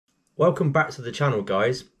Welcome back to the channel,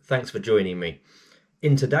 guys. Thanks for joining me.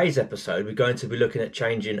 In today's episode, we're going to be looking at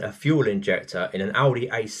changing a fuel injector in an Audi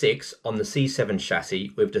A6 on the C7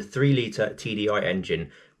 chassis with the 3.0 TDI engine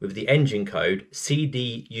with the engine code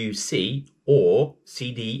CDUC or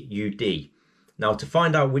CDUD. Now, to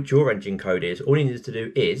find out which your engine code is, all you need to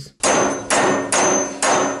do is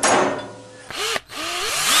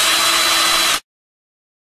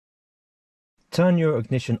turn your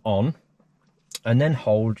ignition on and then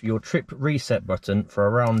hold your trip reset button for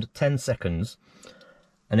around 10 seconds.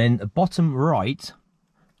 And then the bottom right,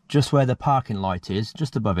 just where the parking light is,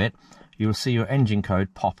 just above it, you'll see your engine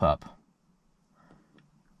code pop up.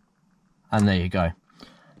 And there you go.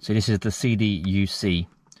 So this is the CDUC.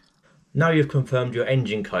 Now you've confirmed your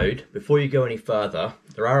engine code, before you go any further,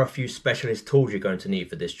 there are a few specialist tools you're going to need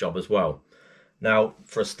for this job as well. Now,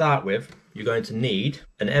 for a start with, you're going to need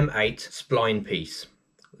an M8 spline piece.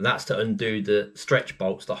 That's to undo the stretch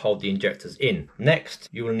bolts that hold the injectors in. Next,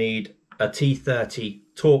 you will need a T30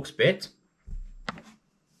 torx bit,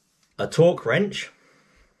 a torque wrench,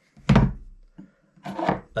 a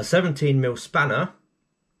 17mm spanner,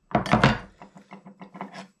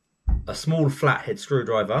 a small flathead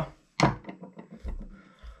screwdriver,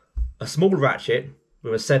 a small ratchet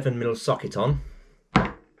with a 7mm socket on,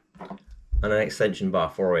 and an extension bar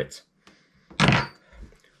for it.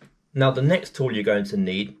 Now the next tool you're going to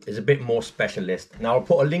need is a bit more specialist. Now I'll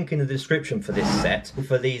put a link in the description for this set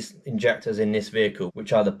for these injectors in this vehicle,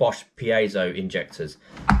 which are the Bosch piezo injectors.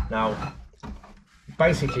 Now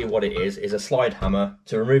basically what it is a slide hammer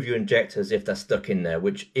to remove your injectors if they're stuck in there,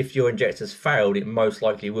 which if your injectors failed, it most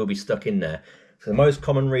likely will be stuck in there. So the most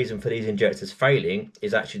common reason for these injectors failing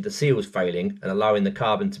is actually the seals failing and allowing the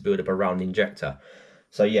carbon to build up around the injector.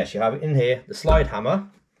 So yes, you have it in here, the slide hammer.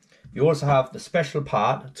 You also have the special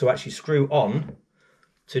part to actually screw on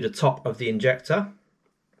to the top of the injector.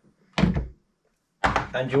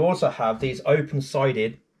 And you also have these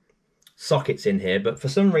open-sided sockets in here, but for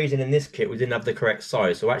some reason in this kit we didn't have the correct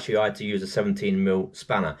size, so actually I had to use a 17mm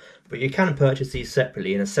spanner. But you can purchase these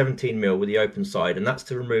separately in a 17mm with the open side, and that's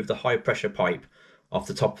to remove the high pressure pipe off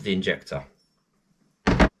the top of the injector.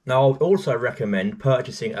 Now I would also recommend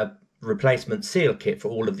purchasing a replacement seal kit for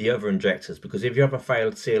all of the other injectors, because if you have a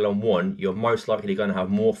failed seal on one, you're most likely going to have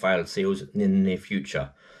more failed seals in the near future.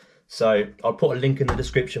 So I'll put a link in the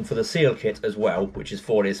description for the seal kit as well, which is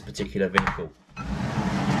for this particular vehicle.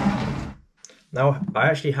 Now I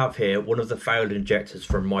actually have here one of the failed injectors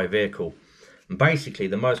from my vehicle, and basically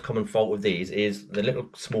the most common fault with these is the little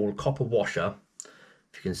small copper washer,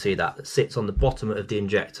 if you can see that sits on the bottom of the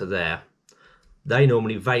injector there. They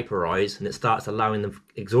normally vaporize and it starts allowing the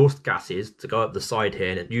exhaust gases to go up the side here,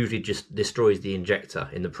 and it usually just destroys the injector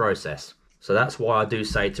in the process. So that's why I do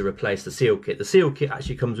say to replace the seal kit. The seal kit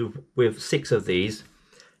actually comes with 6 of these.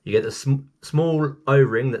 You get the small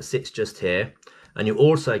O-ring that sits just here, and you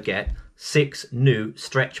also get 6 new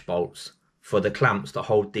stretch bolts for the clamps that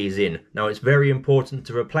hold these in. Now it's very important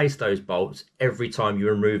to replace those bolts every time you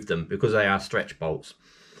remove them because they are stretch bolts.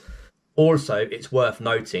 Also, it's worth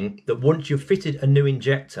noting that once you've fitted a new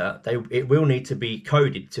injector, it will need to be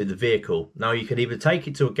coded to the vehicle. Now you can either take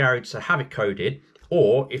it to a garage to have it coded,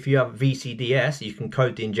 or if you have VCDS, you can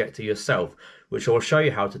code the injector yourself, which I'll show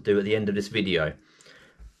you how to do at the end of this video.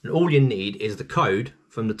 And all you need is the code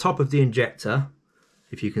from the top of the injector,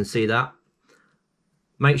 if you can see that.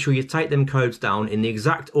 Make sure you take them codes down in the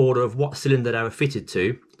exact order of what cylinder they were fitted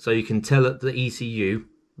to, so you can tell at the ECU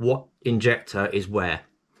what injector is where.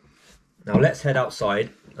 Now let's head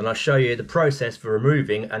outside and I'll show you the process for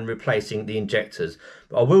removing and replacing the injectors.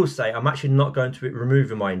 But I will say I'm actually not going to be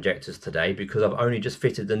removing my injectors today because I've only just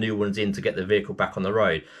fitted the new ones in to get the vehicle back on the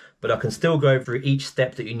road. But I can still go through each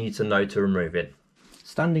step that you need to know to remove it.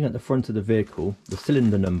 Standing at the front of the vehicle, the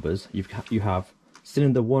cylinder numbers, you have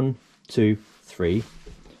cylinder 1, 2, 3,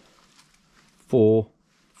 4,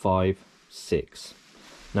 5, 6.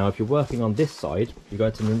 Now if you're working on this side, you're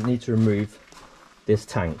going to need to remove this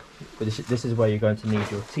tank, but this is where you're going to need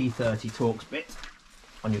your T30 torx bit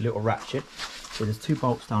on your little ratchet. So there's 2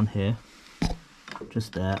 bolts down here,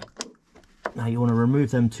 just there. Now you want to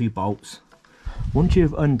remove them 2 bolts. Once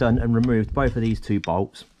you've undone and removed both of these 2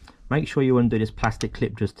 bolts, make sure you undo this plastic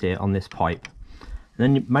clip just here on this pipe. And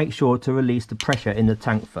then you make sure to release the pressure in the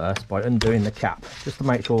tank first by undoing the cap, just to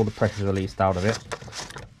make sure all the pressure is released out of it.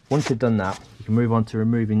 Once you've done that, you can move on to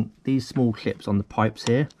removing these small clips on the pipes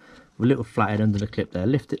here. A little flathead under the clip there,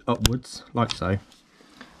 lift it upwards like so, and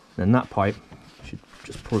then that pipe should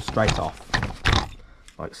just pull straight off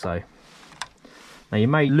like so. Now you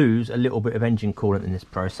may lose a little bit of engine coolant in this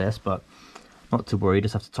process, but not to worry, you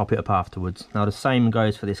just have to top it up afterwards. Now the same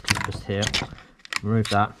goes for this clip just here. remove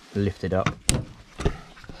that, lift it up.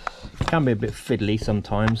 It can be a bit fiddly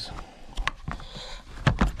sometimes.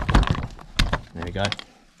 There we go.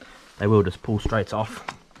 They will just pull straight off,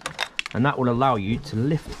 and that will allow you to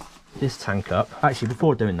lift this tank up. Actually,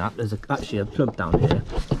 before doing that, there's actually a plug down here.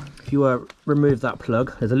 If you remove that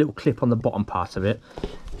plug, there's a little clip on the bottom part of it.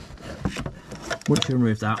 Once you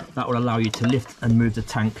remove that, that will allow you to lift and move the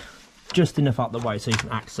tank just enough out the way so you can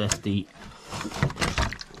access the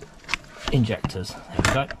injectors. There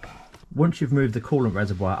we go. Once you've moved the coolant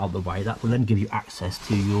reservoir out of the way, that will then give you access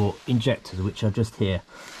to your injectors, which are just here.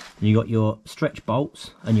 You got your stretch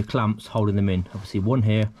bolts and your clamps holding them in. Obviously one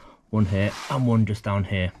here, and one just down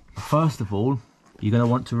here. First of all, you're going to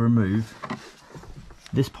want to remove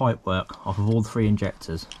this pipework off of all 3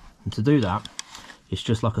 injectors. And to do that, it's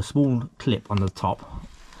just like a small clip on the top.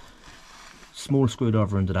 Small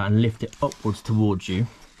screwdriver under that and lift it upwards towards you.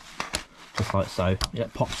 Just like so.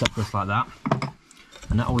 It pops up just like that.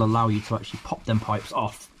 And that will allow you to actually pop them pipes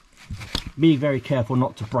off. Be very careful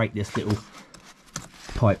not to break this little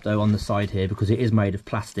pipe though on the side here, because it is made of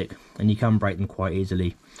plastic and you can break them quite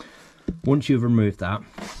easily. Once you've removed that,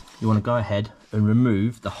 you want to go ahead and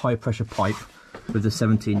remove the high pressure pipe with the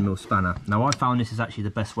 17mm spanner. Now I found this is actually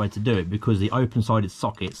the best way to do it because the open sided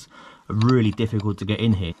sockets are really difficult to get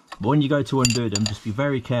in here. But when you go to undo them, just be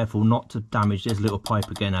very careful not to damage this little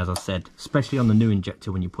pipe again, as I said, especially on the new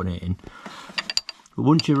injector when you put it in. But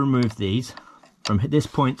once you remove these from this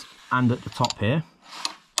point and at the top here,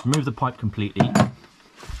 remove the pipe completely,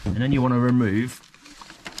 and then you want to remove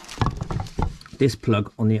this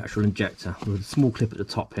plug on the actual injector with a small clip at the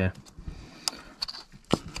top here,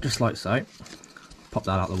 just like so. Pop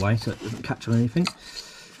that out of the way so it doesn't catch on anything.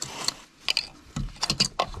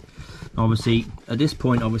 Obviously at this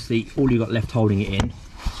point, obviously all you've got left holding it in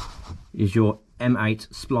is your M8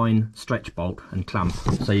 spline stretch bolt and clamp.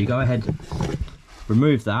 So you go ahead,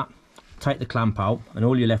 remove that, take the clamp out, and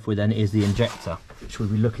all you're left with then is the injector, which will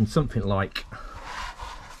be looking something like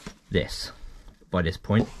this by this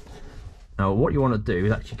point. Now what you want to do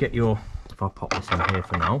is actually get your, if I pop this in here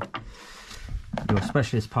for now, your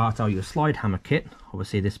specialist part out, your slide hammer kit,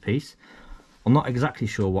 obviously this piece. I'm not exactly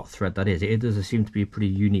sure what thread that is. It does seem to be a pretty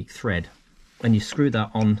unique thread. And you screw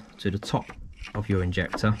that on to the top of your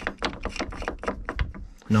injector,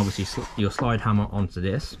 and obviously your slide hammer onto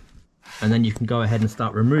this, and then you can go ahead and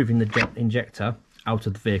start removing the injector out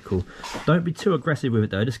of the vehicle. Don't be too aggressive with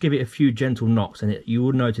it though, just give it a few gentle knocks and you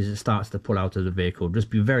will notice it starts to pull out of the vehicle.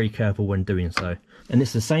 Just be very careful when doing so. And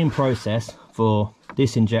it's the same process for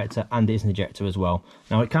this injector and this injector as well.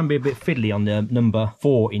 Now it can be a bit fiddly on the number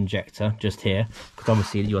 4 injector just here, because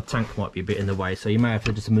obviously your tank might be a bit in the way, so you may have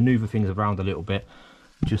to just maneuver things around a little bit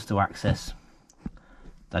just to access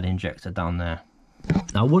that injector down there.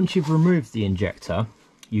 Now once you've removed the injector,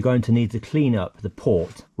 you're going to need to clean up the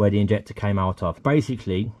port where the injector came out of.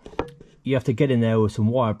 Basically, you have to get in there with some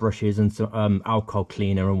wire brushes and some alcohol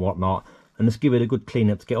cleaner and whatnot, and just give it a good clean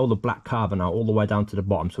up to get all the black carbon out all the way down to the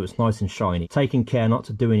bottom so it's nice and shiny. Taking care not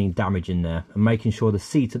to do any damage in there, and making sure the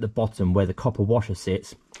seat at the bottom where the copper washer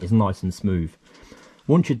sits is nice and smooth.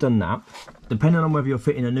 Once you've done that, depending on whether you're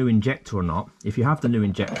fitting a new injector or not, if you have the new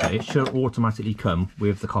injector, it should automatically come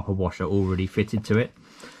with the copper washer already fitted to it.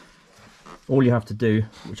 All you have to do,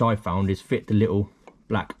 which I found, is fit the little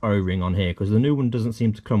black O-ring on here, because the new one doesn't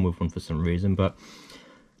seem to come with one for some reason, but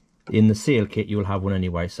in the seal kit you will have one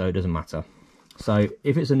anyway, so it doesn't matter. So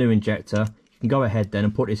if it's a new injector, you can go ahead then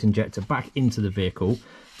and put this injector back into the vehicle,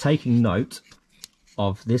 taking note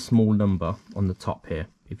of this small number on the top here,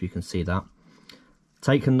 if you can see that.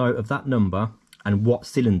 Take a note of that number and what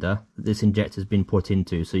cylinder this injector has been put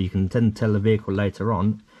into, so you can then tell the vehicle later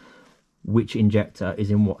on which injector is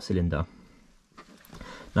in what cylinder.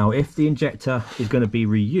 Now if the injector is going to be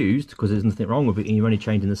reused, because there's nothing wrong with it and you're only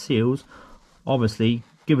changing the seals, obviously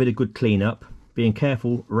give it a good clean up, being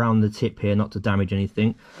careful around the tip here not to damage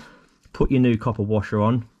anything. Put your new copper washer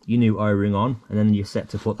on, your new O-ring on, and then you're set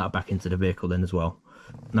to put that back into the vehicle then as well.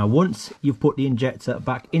 Now once you've put the injector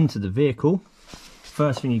back into the vehicle,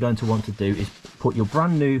 first thing you're going to want to do is put your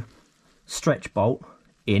brand new stretch bolt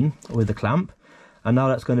in with the clamp, and now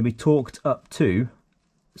that's going to be torqued up to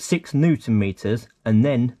 6 Newton meters and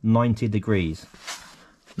then 90 degrees.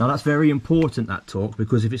 Now that's very important, that torque,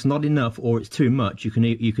 because if it's not enough or it's too much, you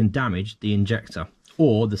can damage the injector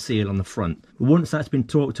or the seal on the front. Once that's been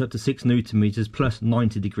torqued up to 6 Newton meters plus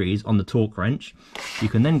 90 degrees on the torque wrench, you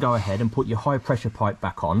can then go ahead and put your high pressure pipe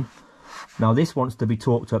back on. Now this wants to be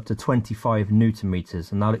torqued up to 25 Newton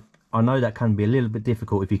meters, and now I know that can be a little bit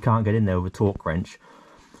difficult if you can't get in there with a torque wrench,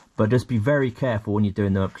 but just be very careful when you're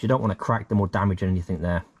doing them, because you don't want to crack them or damage anything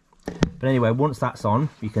there. But anyway, once that's on,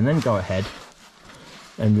 you can then go ahead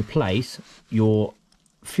and replace your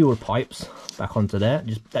fuel pipes back onto there.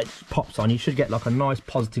 That just pops on. You should get like a nice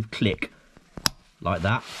positive click like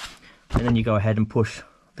that, and then you go ahead and push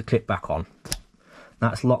the clip back on.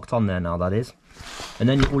 That's locked on there now, that is. And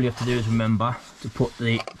then all you have to do is remember to put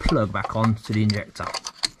the plug back on to the injector,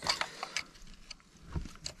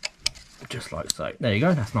 just like so. There you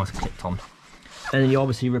go, that's nice and clipped on. And then you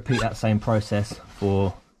obviously repeat that same process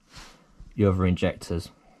for your other injectors.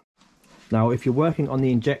 Now if you're working on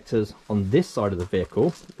the injectors on this side of the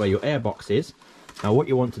vehicle where your airbox is, now what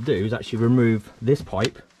you want to do is actually remove this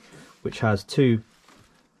pipe, which has two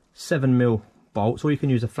 7mm bolts, or you can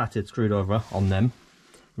use a flathead screwdriver on them.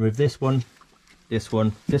 Remove this one,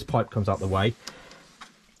 this pipe comes out the way.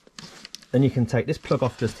 Then you can take this plug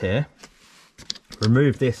off just here,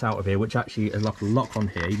 remove this out of here, which actually is like a lock on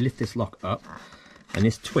here. You lift this lock up and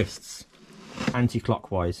this twists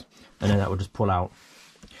anti-clockwise, and then that will just pull out.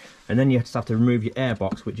 And then you just have to remove your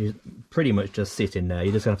airbox, which is pretty much just sitting there.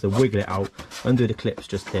 You're just going to have to wiggle it out, undo the clips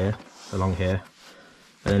just here, along here,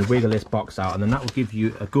 and then wiggle this box out, and then that will give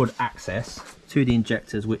you a good access to the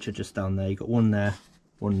injectors, which are just down there. You've got one there,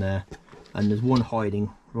 and there's one hiding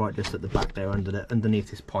right just at the back there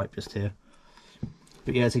underneath this pipe just here.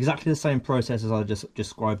 But yeah, it's exactly the same process as I just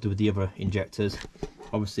described with the other injectors.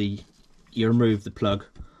 Obviously you remove the plug,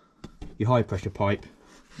 your high pressure pipe,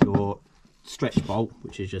 your stretch bolt,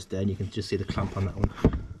 which is just there, and you can just see the clamp on that one.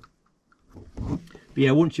 But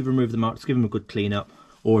yeah, once you've removed them out, just give them a good clean up,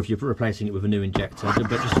 or if you're replacing it with a new injector, but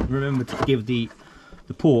just remember to give the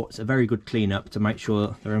ports a very good clean up to make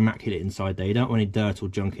sure they're immaculate inside there. You don't want any dirt or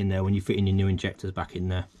junk in there when you fit in your new injectors back in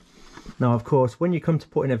there. Now of course, when you come to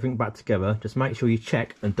putting everything back together, just make sure you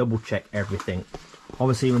check and double check everything.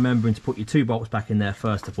 Obviously remembering to put your two bolts back in there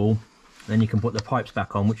first of all, then you can put the pipes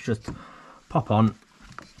back on, which just pop on,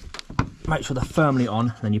 make sure they're firmly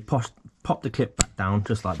on, then you pop the clip back down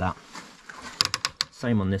just like that.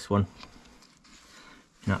 Same on this one.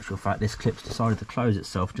 In actual fact, this clip's decided to close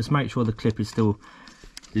itself. Just make sure the clip is still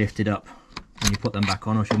lifted up when you put them back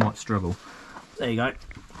on, or you might struggle. There you go,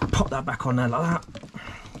 pop that back on there like that,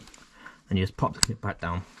 and you just pop the clip back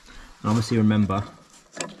down. And obviously remember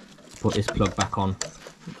to put this plug back on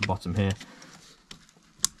at the bottom here,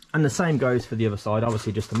 and the same goes for the other side.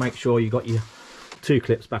 Obviously just to make sure you got your two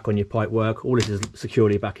clips back on your pipe work, all this is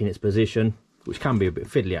securely back in its position, which can be a bit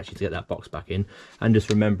fiddly actually to get that box back in, and just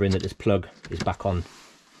remembering that this plug is back on.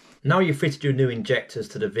 Now you've fitted your new injectors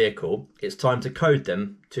to the vehicle, it's time to code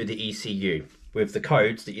them to the ECU with the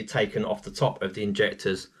codes that you've taken off the top of the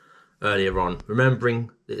injectors earlier on.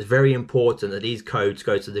 Remembering that it's very important that these codes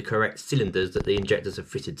go to the correct cylinders that the injectors are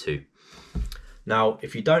fitted to. Now,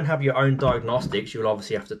 if you don't have your own diagnostics, you'll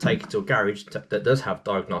obviously have to take it to a garage that does have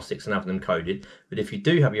diagnostics and have them coded. But if you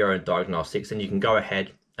do have your own diagnostics, then you can go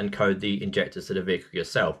ahead and code the injectors to the vehicle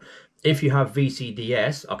yourself. If you have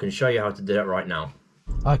VCDS, I can show you how to do that right now.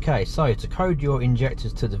 Okay, so to code your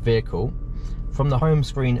injectors to the vehicle, from the home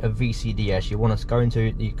screen of VCDS, you want to go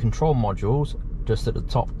into the control modules just at the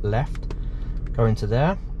top left, go into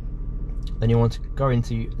there, then you want to go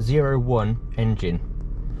into 01 engine,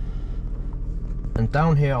 and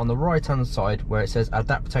down here on the right hand side where it says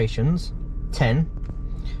adaptations 10,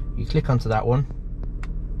 you click onto that one,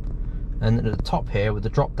 and at the top here with the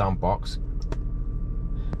drop down box,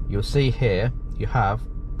 you'll see here you have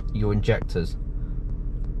your injectors.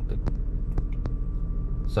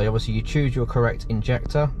 So obviously you choose your correct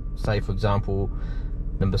injector, say for example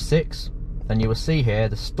number 6, and you will see here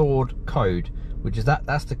the stored code, which is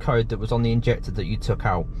that's the code that was on the injector that you took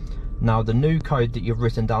out. Now the new code that you've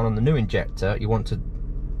written down on the new injector, you want to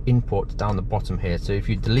import down the bottom here. So if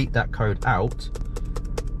you delete that code out,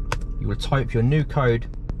 you will type your new code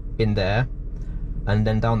in there, and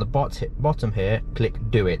then down the bottom here click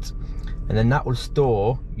do it, and then that will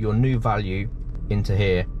store your new value into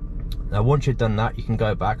here. Now once you've done that, you can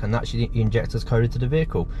go back and that's your injectors coded to the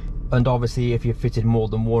vehicle. And obviously if you've fitted more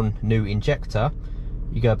than one new injector,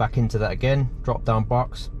 you go back into that again, drop down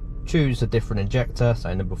box, choose a different injector,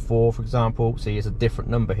 say number 4 for example, see it's a different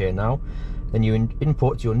number here now, then you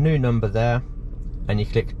import your new number there and you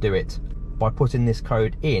click do it. By putting this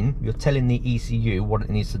code in, you're telling the ECU what it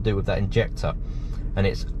needs to do with that injector and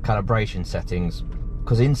its calibration settings.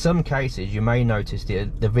 Because in some cases you may notice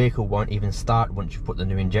that the vehicle won't even start once you've put the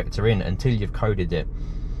new injector in until you've coded it.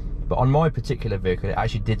 But on my particular vehicle it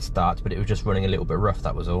actually did start, but it was just running a little bit rough,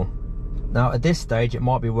 that was all. Now at this stage it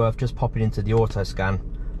might be worth just popping into the auto scan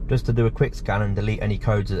just to do a quick scan and delete any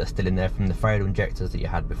codes that are still in there from the failed injectors that you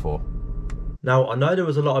had before. Now I know there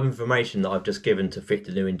was a lot of information that I've just given to fit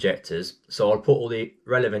the new injectors, so I'll put all the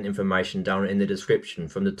relevant information down in the description,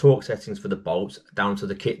 from the torque settings for the bolts down to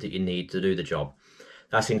the kit that you need to do the job.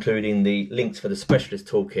 That's including the links for the specialist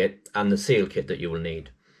toolkit and the seal kit that you will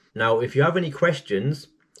need. Now, if you have any questions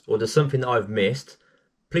or there's something that I've missed,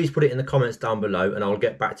 please put it in the comments down below and I'll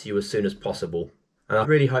get back to you as soon as possible. And I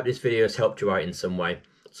really hope this video has helped you out in some way.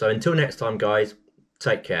 So until next time guys,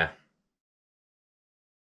 take care.